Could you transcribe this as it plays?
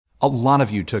A lot of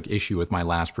you took issue with my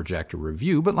last projector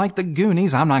review, but like the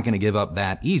Goonies, I'm not going to give up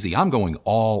that easy. I'm going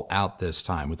all out this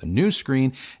time with a new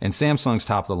screen and Samsung's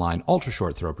top-of-the-line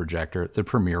ultra-short throw projector, the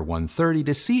Premiere 130,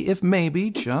 to see if maybe,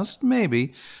 just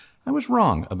maybe, I was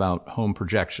wrong about home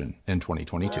projection in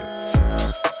 2022.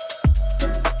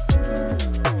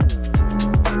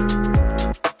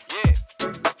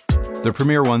 The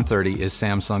Premiere 130 is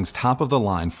Samsung's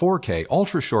top-of-the-line 4K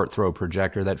ultra-short throw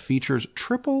projector that features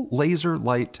triple laser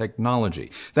light technology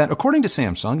that, according to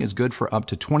Samsung, is good for up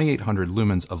to 2800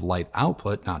 lumens of light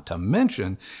output, not to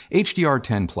mention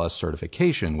HDR10+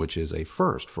 certification, which is a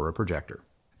first for a projector.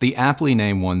 The aptly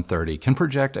named 130 can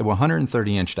project a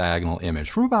 130-inch diagonal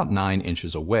image from about 9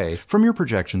 inches away from your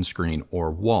projection screen or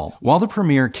wall. While the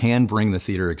Premiere can bring the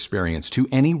theater experience to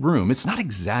any room, it's not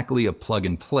exactly a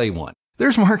plug-and-play one.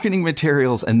 There's marketing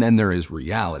materials and then there is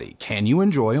reality. Can you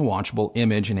enjoy a watchable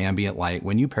image in ambient light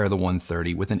when you pair the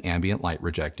 130 with an ambient light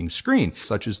rejecting screen,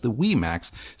 such as the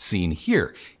WEMAX seen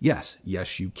here? Yes,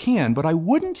 you can, but I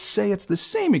wouldn't say it's the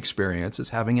same experience as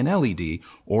having an LED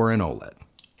or an OLED.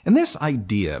 And this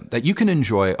idea that you can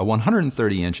enjoy a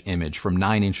 130-inch image from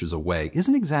 9 inches away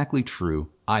isn't exactly true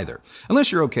either,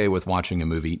 unless you're okay with watching a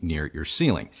movie near your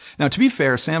ceiling. Now, to be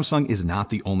fair, Samsung is not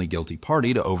the only guilty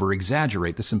party to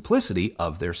over-exaggerate the simplicity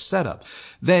of their setup.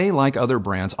 They, like other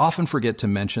brands, often forget to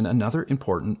mention another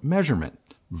important measurement: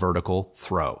 vertical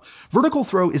throw. Vertical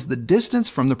throw is the distance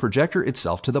from the projector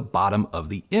itself to the bottom of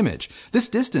the image. This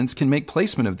distance can make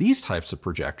placement of these types of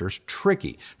projectors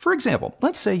tricky. For example,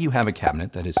 let's say you have a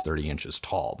cabinet that is 30 inches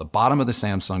tall. The bottom of the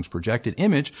Samsung's projected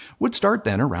image would start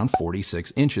then around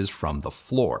 46 inches from the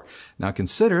floor. Now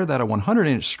consider that a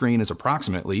 100-inch screen is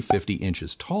approximately 50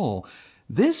 inches tall.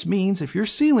 This means if your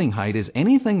ceiling height is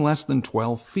anything less than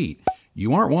 12 feet,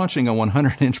 you aren't watching a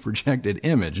 100-inch projected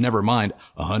image, never mind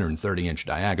a 130-inch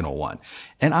diagonal one.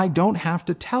 And I don't have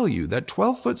to tell you that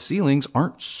 12-foot ceilings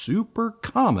aren't super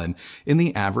common in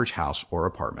the average house or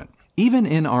apartment. Even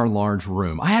in our large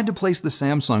room, I had to place the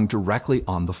Samsung directly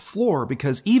on the floor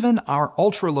because even our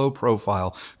ultra-low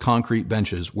profile concrete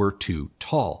benches were too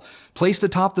tall. Placed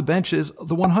atop the benches,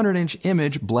 the 100-inch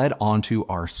image bled onto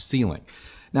our ceiling.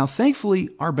 Now, thankfully,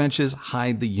 our benches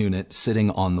hide the unit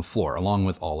sitting on the floor, along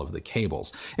with all of the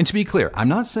cables. And to be clear, I'm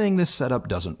not saying this setup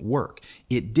doesn't work.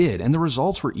 It did, and the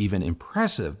results were even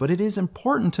impressive, but it is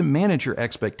important to manage your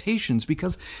expectations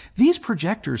because these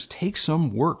projectors take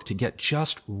some work to get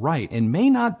just right and may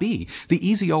not be the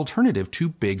easy alternative to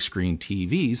big screen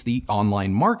TVs the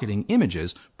online marketing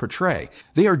images portray.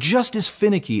 They are just as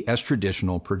finicky as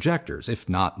traditional projectors, if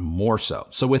not more so.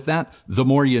 So with that, the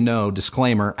more you know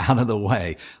disclaimer out of the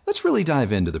way, let's really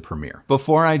dive into the Premiere.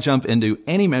 Before I jump into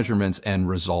any measurements and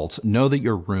results, know that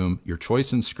your room, your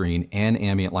choice in screen, and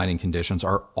ambient lighting conditions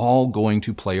are all going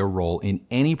to play a role in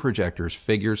any projector's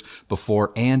figures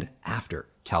before and after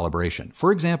calibration.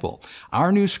 For example,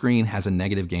 our new screen has a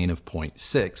negative gain of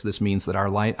 0.6. This means that our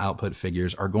light output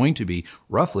figures are going to be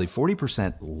roughly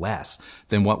 40% less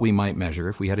than what we might measure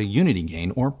if we had a unity gain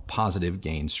or positive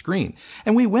gain screen.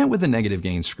 And we went with a negative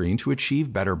gain screen to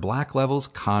achieve better black levels,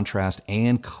 contrast,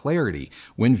 and clarity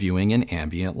when viewing in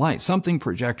ambient light, something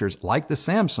projectors like the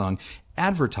Samsung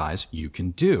advertise you can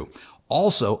do.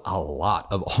 Also, a lot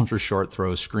of ultra-short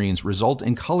throw screens result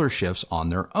in color shifts on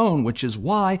their own, which is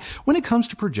why, when it comes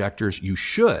to projectors, you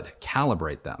should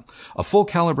calibrate them. A full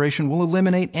calibration will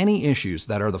eliminate any issues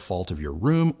that are the fault of your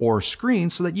room or screen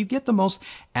so that you get the most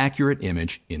accurate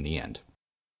image in the end.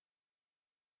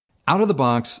 Out of the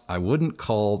box, I wouldn't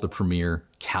call the Premiere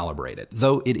calibrated,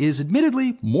 though it is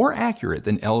admittedly more accurate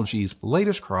than LG's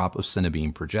latest crop of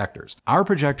Cinebeam projectors. Our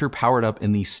projector powered up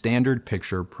in the standard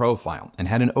picture profile and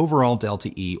had an overall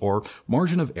delta E or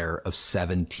margin of error of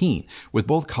 17, with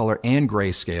both color and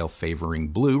grayscale favoring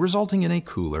blue, resulting in a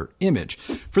cooler image.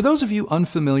 For those of you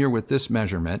unfamiliar with this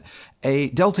measurement, a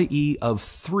delta E of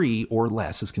 3 or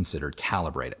less is considered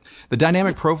calibrated. The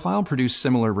dynamic profile produced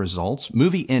similar results.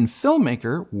 Movie and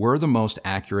Filmmaker were the most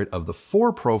accurate of the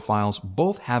 4 profiles,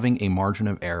 both having a margin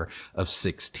of error of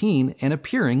 16 and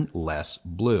appearing less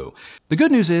blue. The good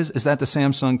news is that the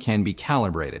Samsung can be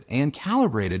calibrated, and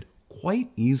calibrated quite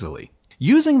easily.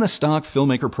 Using the stock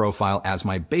Filmmaker profile as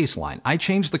my baseline, I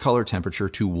changed the color temperature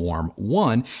to warm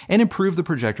 1 and improved the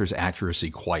projector's accuracy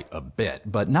quite a bit,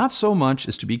 but not so much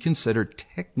as to be considered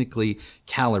technically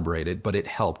calibrated, but it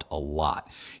helped a lot.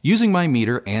 Using my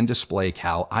meter and display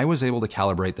cal, I was able to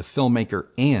calibrate the Filmmaker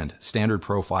and standard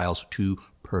profiles to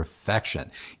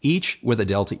perfection, each with a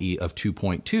delta E of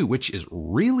 2.2, which is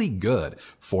really good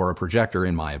for a projector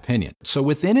in my opinion. So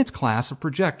within its class of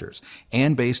projectors,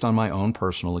 and based on my own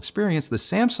personal experience, the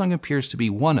Samsung appears to be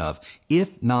one of,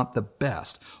 if not the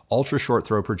best, ultra short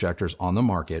throw projectors on the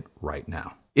market right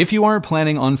now. If you aren't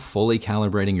planning on fully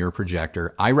calibrating your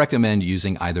projector, I recommend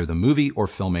using either the movie or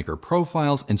filmmaker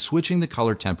profiles and switching the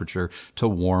color temperature to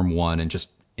warm 1 and just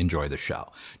enjoy the show.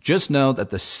 Just know that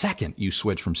the second you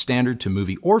switch from standard to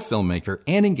movie or filmmaker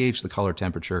and engage the color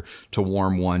temperature to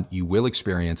warm 1, you will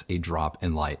experience a drop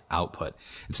in light output.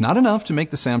 It's not enough to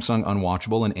make the Samsung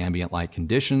unwatchable in ambient light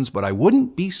conditions, but I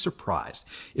wouldn't be surprised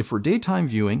if for daytime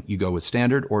viewing, you go with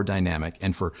standard or dynamic,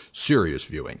 and for serious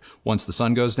viewing, once the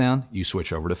sun goes down, you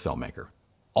switch over to filmmaker.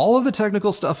 All of the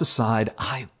technical stuff aside,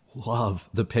 I love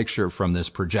the picture from this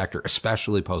projector,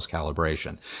 especially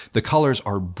post-calibration. The colors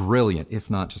are brilliant, if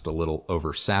not just a little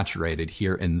oversaturated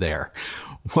here and there.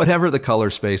 Whatever the color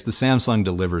space, the Samsung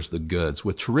delivers the goods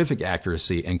with terrific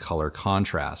accuracy and color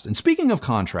contrast. And speaking of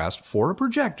contrast, for a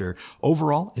projector,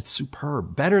 overall, it's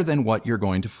superb, better than what you're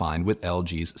going to find with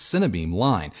LG's Cinebeam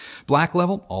line. Black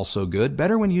level, also good,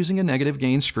 better when using a negative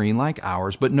gain screen like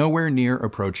ours, but nowhere near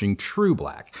approaching true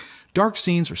black. Dark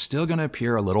scenes are still going to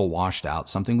appear a little washed out,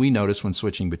 something we noticed when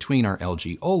switching between our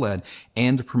LG OLED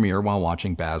and the Premiere while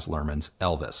watching Baz Luhrmann's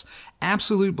Elvis.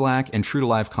 Absolute black and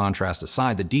true-to-life contrast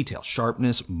aside, the detail,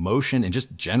 sharpness, motion, and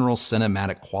just general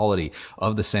cinematic quality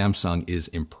of the Samsung is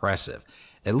impressive,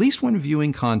 at least when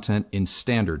viewing content in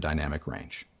standard dynamic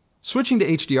range. Switching to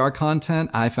HDR content,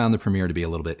 I found the Premiere to be a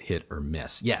little bit hit or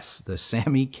miss. Yes, the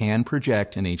Sammy can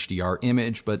project an HDR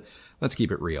image, but let's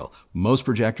keep it real. Most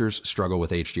projectors struggle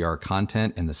with HDR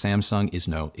content, and the Samsung is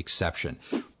no exception.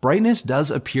 Brightness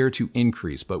does appear to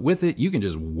increase, but with it, you can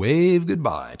just wave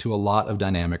goodbye to a lot of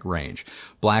dynamic range.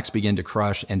 Blacks begin to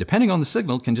crush, and depending on the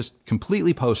signal, can just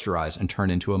completely posterize and turn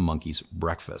into a monkey's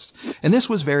breakfast. And this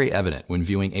was very evident when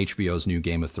viewing HBO's new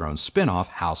Game of Thrones spin-off,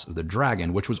 House of the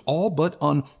Dragon, which was all but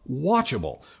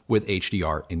unwatchable with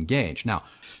HDR engaged. Now,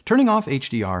 turning off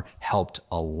HDR helped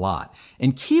a lot.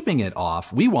 And keeping it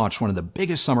off, we watched one of the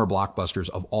biggest summer blockbusters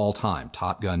of all time,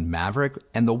 Top Gun Maverick,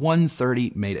 and the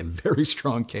 130 made a very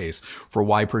strong case for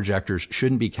why projectors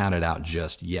shouldn't be counted out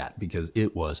just yet, because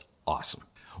it was awesome.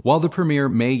 While the Premiere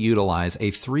may utilize a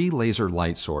 3-laser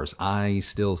light source, I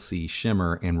still see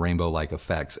shimmer and rainbow-like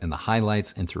effects in the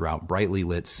highlights and throughout brightly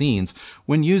lit scenes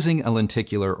when using a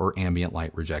lenticular or ambient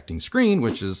light rejecting screen,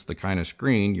 which is the kind of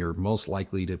screen you're most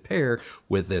likely to pair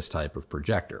with this type of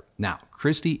projector. Now,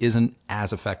 Christy isn't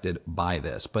as affected by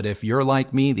this, but if you're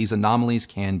like me, these anomalies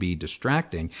can be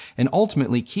distracting and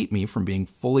ultimately keep me from being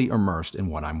fully immersed in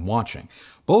what I'm watching.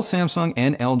 Both Samsung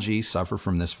and LG suffer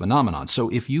from this phenomenon, so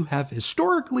if you have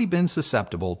historically been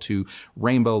susceptible to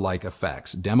rainbow-like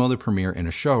effects, demo the Premiere in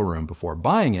a showroom before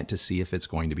buying it to see if it's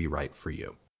going to be right for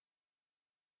you.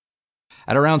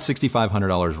 At around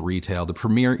 $6,500 retail, the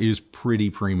Premiere is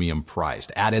pretty premium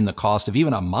priced. Add in the cost of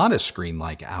even a modest screen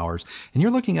like ours, and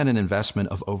you're looking at an investment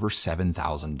of over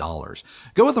 $7,000.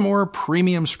 Go with a more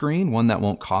premium screen, one that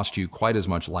won't cost you quite as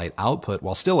much light output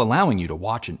while still allowing you to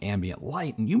watch in ambient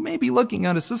light, and you may be looking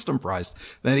at a system price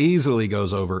that easily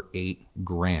goes over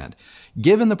 $8,000.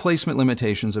 Given the placement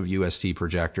limitations of UST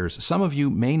projectors, some of you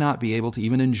may not be able to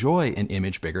even enjoy an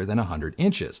image bigger than 100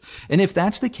 inches. And if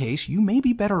that's the case, you may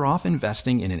be better off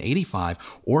investing in an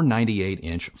 85 or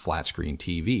 98-inch flat screen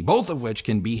TV, both of which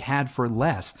can be had for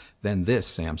less than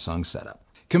this Samsung setup.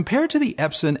 Compared to the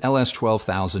Epson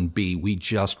LS12000B we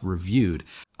just reviewed,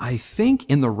 I think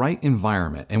in the right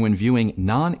environment and when viewing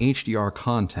non-HDR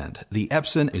content, the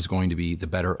Epson is going to be the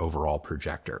better overall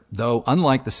projector. Though,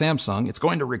 unlike the Samsung, it's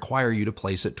going to require you to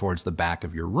place it towards the back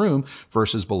of your room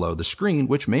versus below the screen,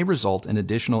 which may result in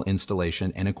additional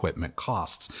installation and equipment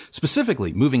costs.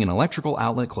 Specifically, moving an electrical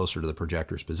outlet closer to the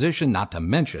projector's position, not to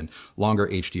mention longer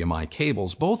HDMI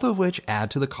cables, both of which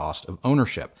add to the cost of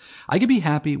ownership. I could be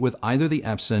happy with either the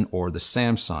Epson or the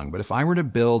Samsung, but if I were to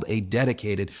build a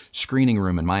dedicated screening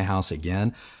room in my house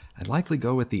again, I'd likely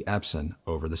go with the Epson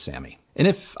over the Sammy. And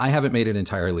if I haven't made it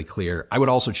entirely clear, I would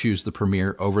also choose the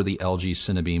Premiere over the LG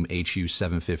Cinebeam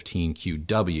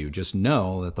HU715QW. Just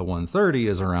know that the 130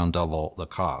 is around double the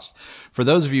cost. For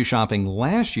those of you shopping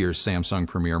last year's Samsung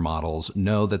Premiere models,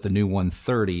 know that the new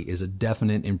 130 is a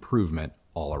definite improvement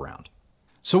all around.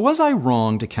 So was I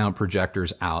wrong to count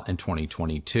projectors out in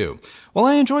 2022? Well,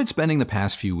 I enjoyed spending the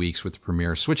past few weeks with the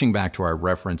Premiere. Switching back to our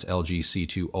reference LG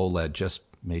C2 OLED just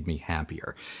made me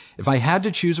happier. If I had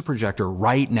to choose a projector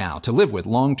right now to live with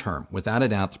long term, without a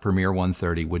doubt the Premiere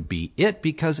 130 would be it,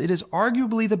 because it is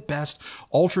arguably the best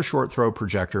ultra short throw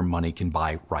projector money can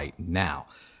buy right now.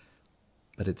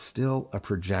 But it's still a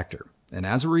projector. And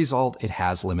as a result, it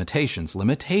has limitations.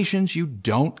 Limitations you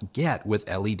don't get with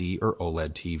LED or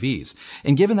OLED TVs.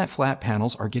 And given that flat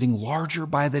panels are getting larger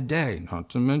by the day, not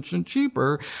to mention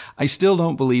cheaper, I still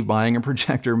don't believe buying a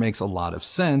projector makes a lot of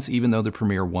sense, even though the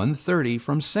Premiere 130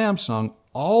 from Samsung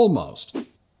almost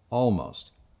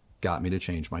got me to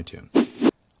change my tune.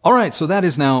 All right, so that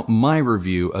is now my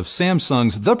review of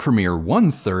Samsung's The Premiere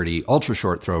 130 Ultra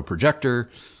Short Throw Projector.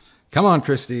 Come on,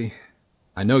 Christy.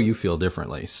 I know you feel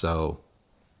differently, so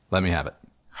let me have it.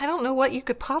 I don't know what you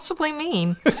could possibly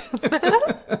mean.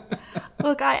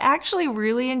 Look, I actually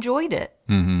really enjoyed it.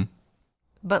 Mm-hmm.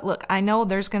 But look, I know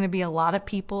there's going to be a lot of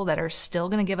people that are still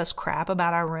going to give us crap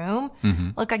about our room.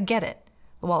 Mm-hmm. Look, I get it.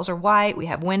 The walls are white. We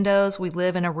have windows. We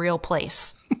live in a real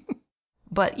place.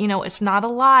 But, you know, it's not a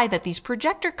lie that these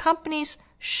projector companies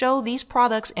show these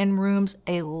products in rooms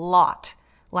a lot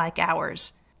like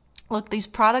ours. Look, these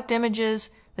product images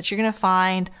that you're going to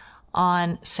find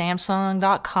on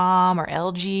Samsung.com or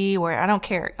LG, or I don't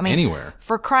care. I mean, anywhere.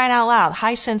 For crying out loud,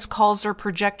 Hisense calls their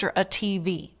projector a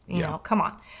TV. You know, come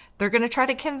on. They're going to try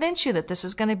to convince you that this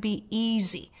is going to be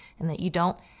easy and that you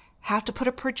don't have to put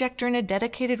a projector in a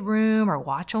dedicated room or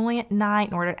watch only at night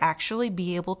in order to actually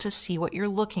be able to see what you're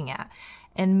looking at.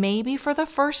 And maybe for the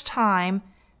first time,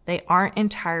 they aren't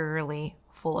entirely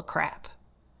full of crap.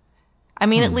 I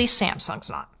mean, at least Samsung's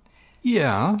not.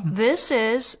 Yeah. This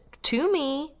is, to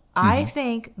me, I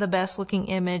think the best looking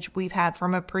image we've had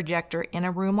from a projector in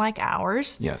a room like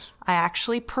ours. Yes. I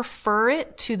actually prefer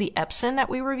it to the Epson that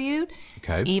we reviewed.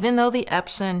 Okay. Even though the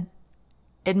Epson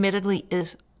admittedly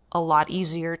is a lot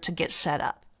easier to get set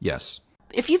up. Yes.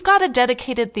 If you've got a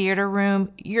dedicated theater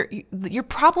room, you're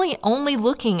probably only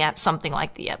looking at something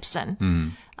like the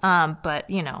Epson. But,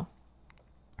 you know,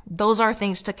 those are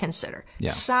things to consider. Yeah.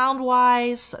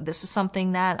 Sound-wise, this is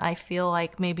something that I feel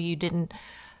like maybe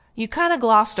you kind of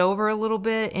glossed over a little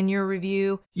bit in your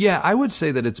review. Yeah, I would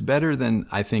say that it's better than,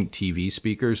 I think, TV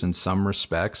speakers in some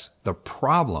respects. The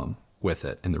problem with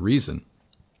it, and the reason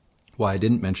why I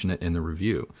didn't mention it in the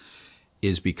review,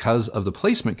 is because of the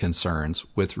placement concerns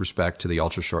with respect to the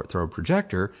ultra short throw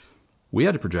projector. We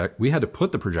had to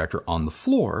put the projector on the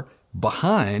floor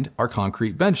behind our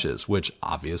concrete benches, which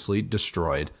obviously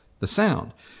destroyed the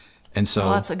sound. And so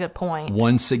well, that's a good point.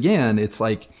 Once again, it's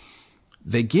like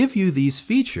they give you these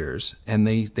features and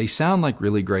they sound like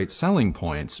really great selling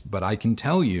points, but I can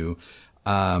tell you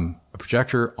a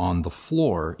projector on the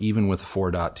floor, even with a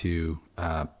 4.2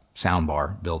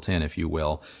 soundbar built in, if you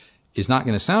will, is not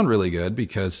going to sound really good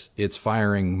because it's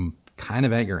firing kind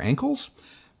of at your ankles.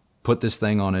 Put this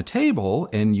thing on a table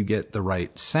and you get the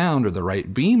right sound or the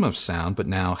right beam of sound, but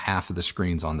now half of the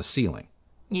screen's on the ceiling.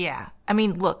 Yeah. I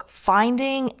mean, look,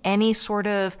 finding any sort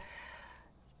of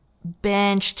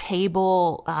bench,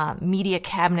 table, media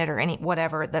cabinet or any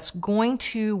whatever that's going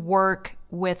to work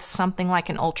with something like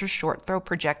an ultra short throw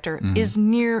projector is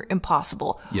near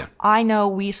impossible. Yeah. I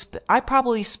know I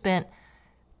probably spent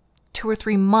 2 or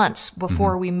 3 months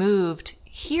before we moved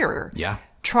here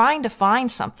trying to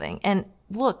find something. And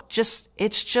look,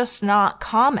 it's just not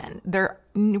common. They're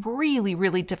really,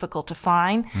 really difficult to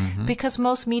find because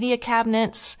most media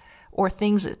cabinets or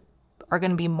things that are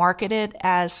going to be marketed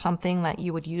as something that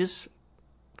you would use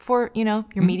for, you know,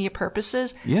 your media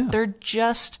purposes. Yeah.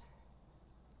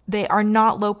 They are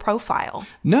not low profile.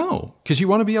 No, because you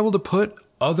want to be able to put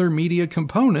other media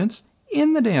components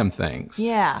in the damn things.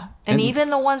 Yeah. And even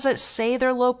the ones that say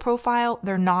they're low profile,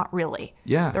 they're not really.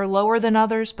 Yeah. They're lower than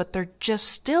others, but they're just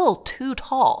still too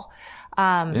tall.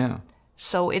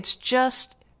 So it's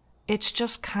just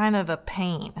kind of a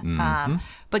pain.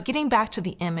 But getting back to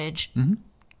the image,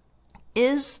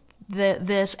 is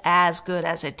this as good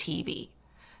as a TV?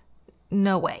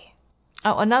 No way.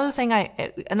 Oh, another thing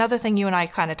you and I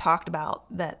kind of talked about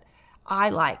that I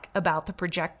like about the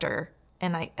projector,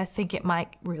 and I think it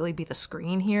might really be the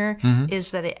screen here,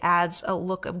 is that it adds a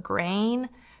look of grain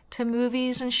to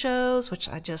movies and shows, which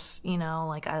I just, you know,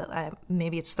 like I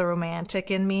maybe it's the romantic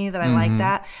in me that I like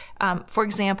that. For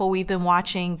example, we've been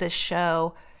watching this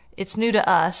show. It's new to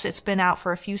us. It's been out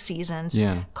for a few seasons.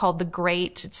 Called The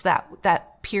Great. It's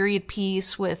that period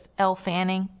piece with Elle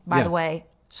Fanning. By the way,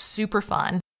 super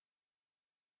fun.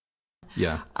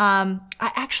 Yeah. I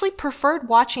actually preferred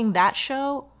watching that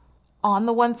show on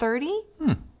the 130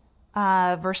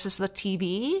 versus the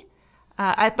TV.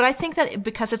 But I think that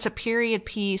because it's a period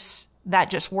piece,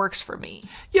 that just works for me.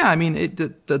 Yeah, I mean,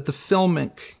 the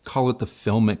filmic, call it the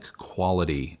filmic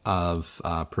quality of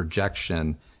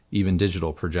projection, even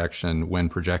digital projection, when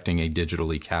projecting a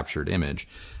digitally captured image,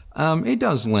 it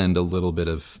does lend a little bit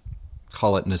of,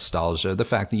 call it nostalgia. The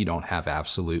fact that you don't have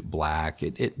absolute black,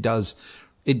 it does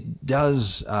It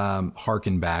does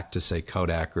harken back to, say,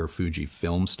 Kodak or Fuji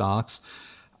film stocks.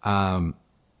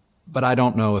 But I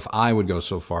don't know if I would go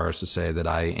so far as to say that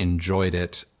I enjoyed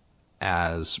it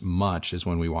as much as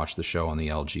when we watched the show on the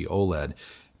LG OLED,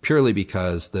 purely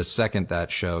because the second that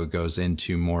show goes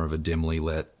into more of a dimly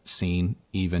lit scene,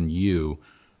 even you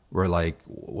were like,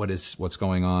 what's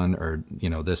going on? Or,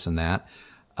 this and that.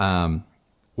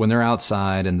 When they're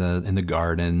outside in the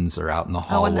gardens or out in the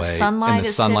hallway, and the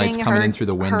sunlight's coming in through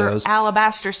the windows, her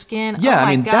alabaster skin. Yeah, oh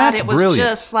my God, that's it was brilliant.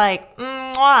 Just like,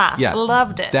 mwah, yeah,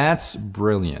 loved it. That's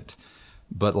brilliant.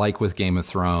 But like with Game of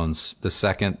Thrones, the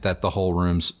second that the whole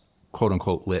room's quote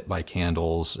unquote lit by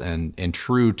candles and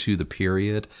true to the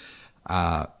period,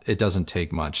 it doesn't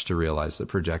take much to realize that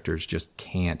projectors just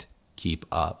can't keep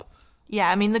up. Yeah,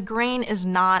 I mean, the grain is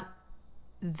not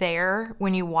there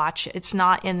when you watch it. It's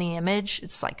not in the image.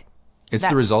 It's like it's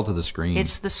the result of the screen.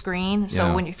 It's the screen.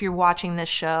 So Yeah. if you're watching this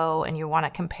show and you want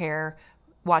to compare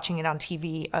watching it on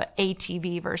TV, a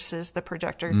TV versus the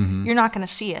projector, you're not going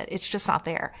to see it. It's just not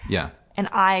there. Yeah. And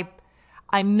I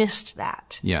missed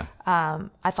that. Yeah.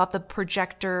 I thought the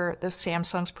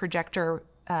Samsung's projector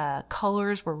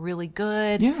colors were really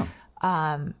good. Yeah.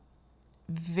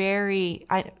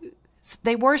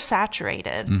 They were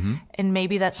saturated, and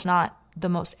maybe that's not the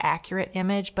most accurate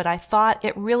image, but I thought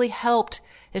it really helped,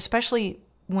 especially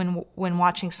when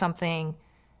watching something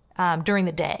during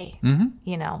the day.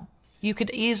 You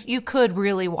could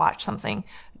really watch something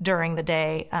during the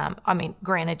day. I mean,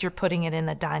 granted, you're putting it in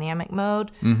the dynamic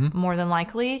mode more than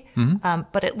likely,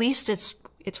 but at least it's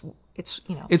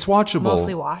watchable.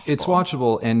 Mostly watchable. It's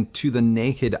watchable, and to the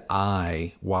naked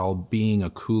eye, while being a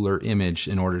cooler image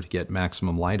in order to get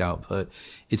maximum light output,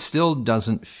 it still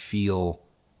doesn't feel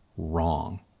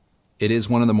wrong. It is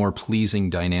one of the more pleasing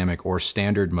dynamic or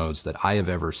standard modes that I have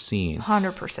ever seen.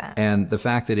 100%. And the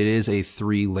fact that it is a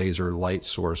 3 laser light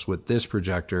source with this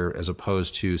projector, as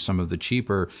opposed to some of the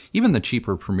cheaper, even the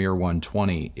cheaper Premiere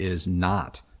 120 is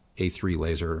not a 3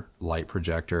 laser light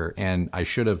projector. And I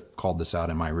should have called this out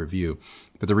in my review,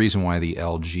 but the reason why the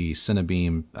LG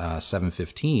Cinebeam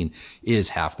 715 is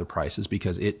half the price is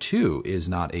because it too is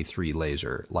not a 3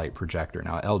 laser light projector.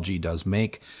 Now, LG does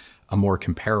make a more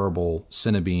comparable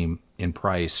Cinebeam in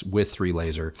price with 3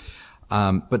 laser.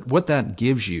 But what that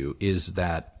gives you is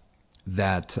that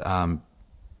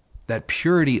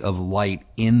purity of light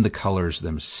in the colors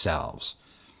themselves.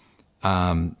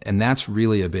 And that's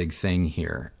really a big thing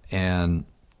here. And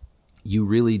you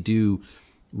really do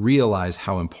realize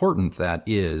how important that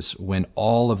is when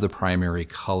all of the primary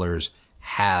colors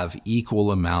have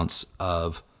equal amounts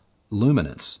of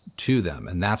luminance to them.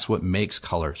 And that's what makes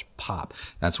colors pop.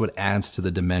 That's what adds to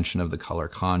the dimension of the color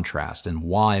contrast, and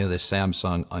why the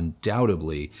Samsung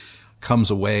undoubtedly comes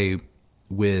away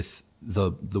with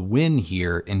the win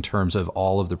here in terms of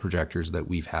all of the projectors that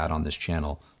we've had on this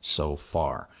channel so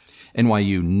far. And why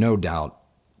you no doubt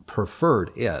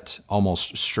preferred it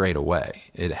almost straight away.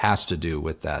 It has to do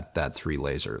with that 3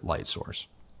 laser light source.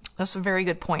 That's a very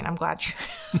good point. I'm glad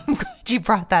you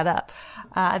brought that up.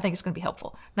 I think it's going to be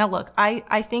helpful. Now, look,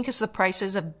 I think as the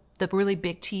prices of the really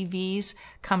big TVs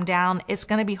come down, it's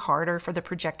going to be harder for the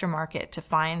projector market to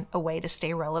find a way to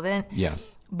stay relevant. Yeah.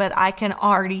 But I can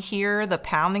already hear the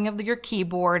pounding of your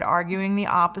keyboard arguing the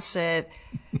opposite.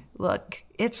 Look,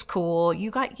 it's cool.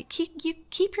 You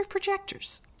keep your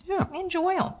projectors. Yeah.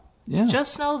 Enjoy them. Yeah.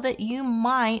 Just know that you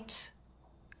might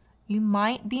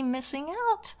be missing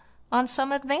out on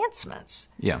some advancements.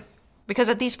 Yeah. Because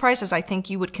at these prices, I think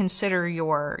you would consider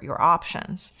your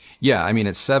options. Yeah, I mean,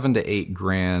 it's $7,000 to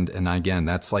 $8,000, and again,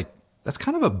 that's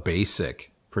kind of a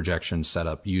basic projection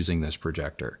setup using this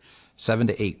projector. $7,000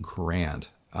 to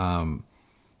 $8,000.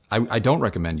 I don't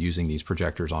recommend using these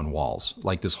projectors on walls.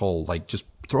 Like this whole, just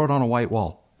throw it on a white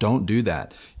wall. Don't do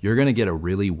that. You're going to get a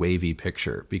really wavy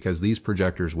picture because these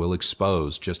projectors will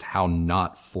expose just how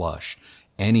not flush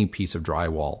any piece of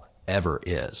drywall ever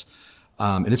is.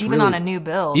 And it's even really, on a new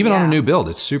build. Even on a new build,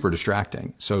 it's super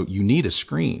distracting. So you need a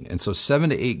screen. And so $7,000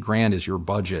 to $8,000 is your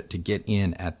budget to get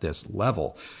in at this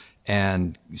level.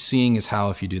 And seeing as how,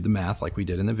 if you do the math like we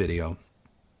did in the video,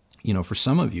 for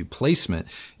some of you, placement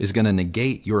is going to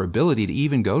negate your ability to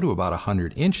even go to about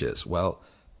 100 inches. Well,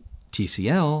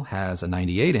 TCL has a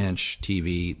 98-inch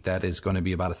TV that is going to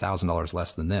be about $1,000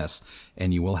 less than this.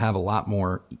 And you will have a lot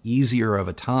more easier of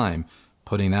a time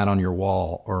putting that on your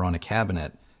wall or on a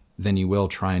cabinet than you will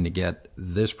trying to get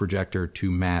this projector to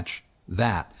match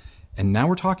that. And now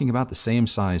we're talking about the same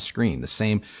size screen, the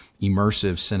same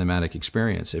immersive cinematic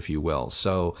experience, if you will.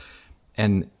 So,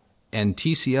 and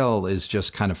TCL is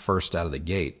just kind of first out of the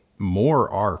gate. More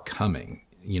are coming.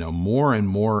 More and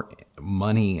more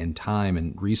money and time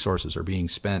and resources are being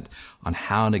spent on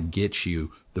how to get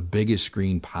you the biggest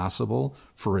screen possible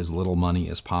for as little money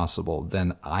as possible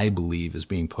than I believe is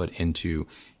being put into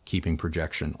keeping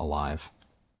projection alive.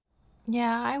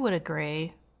 Yeah, I would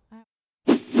agree.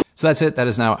 So that's it. That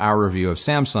is now our review of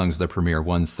Samsung's The Premiere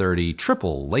 130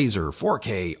 Triple Laser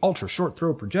 4K Ultra Short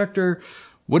Throw Projector.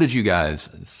 What did you guys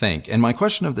think? And my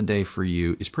question of the day for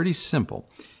you is pretty simple.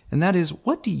 And that is,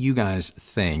 what do you guys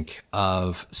think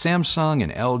of Samsung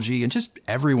and LG and just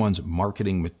everyone's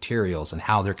marketing materials and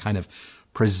how they're kind of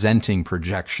presenting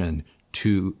projection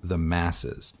to the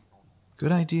masses?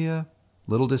 Good idea?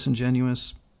 Little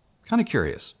disingenuous? Kind of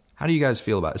curious. How do you guys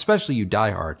feel about it? Especially you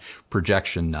diehard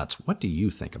projection nuts. What do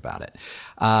you think about it?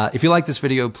 If you like this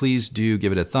video, please do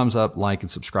give it a thumbs up, like,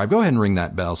 and subscribe. Go ahead and ring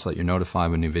that bell so that you're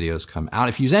notified when new videos come out.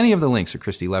 If you use any of the links that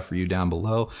Christy left for you down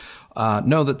below,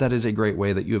 know that that is a great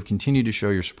way that you have continued to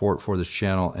show your support for this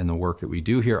channel and the work that we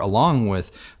do here, along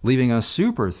with leaving us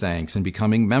super thanks and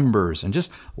becoming members and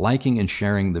just liking and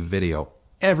sharing the video.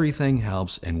 Everything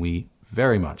helps, and we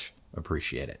very much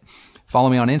appreciate it. Follow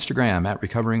me on Instagram at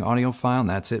Recovering Audiophile, and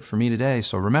that's it for me today.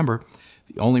 So remember,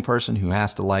 the only person who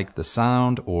has to like the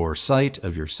sound or sight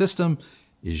of your system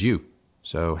is you.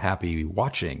 So happy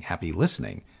watching, happy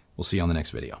listening. We'll see you on the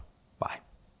next video.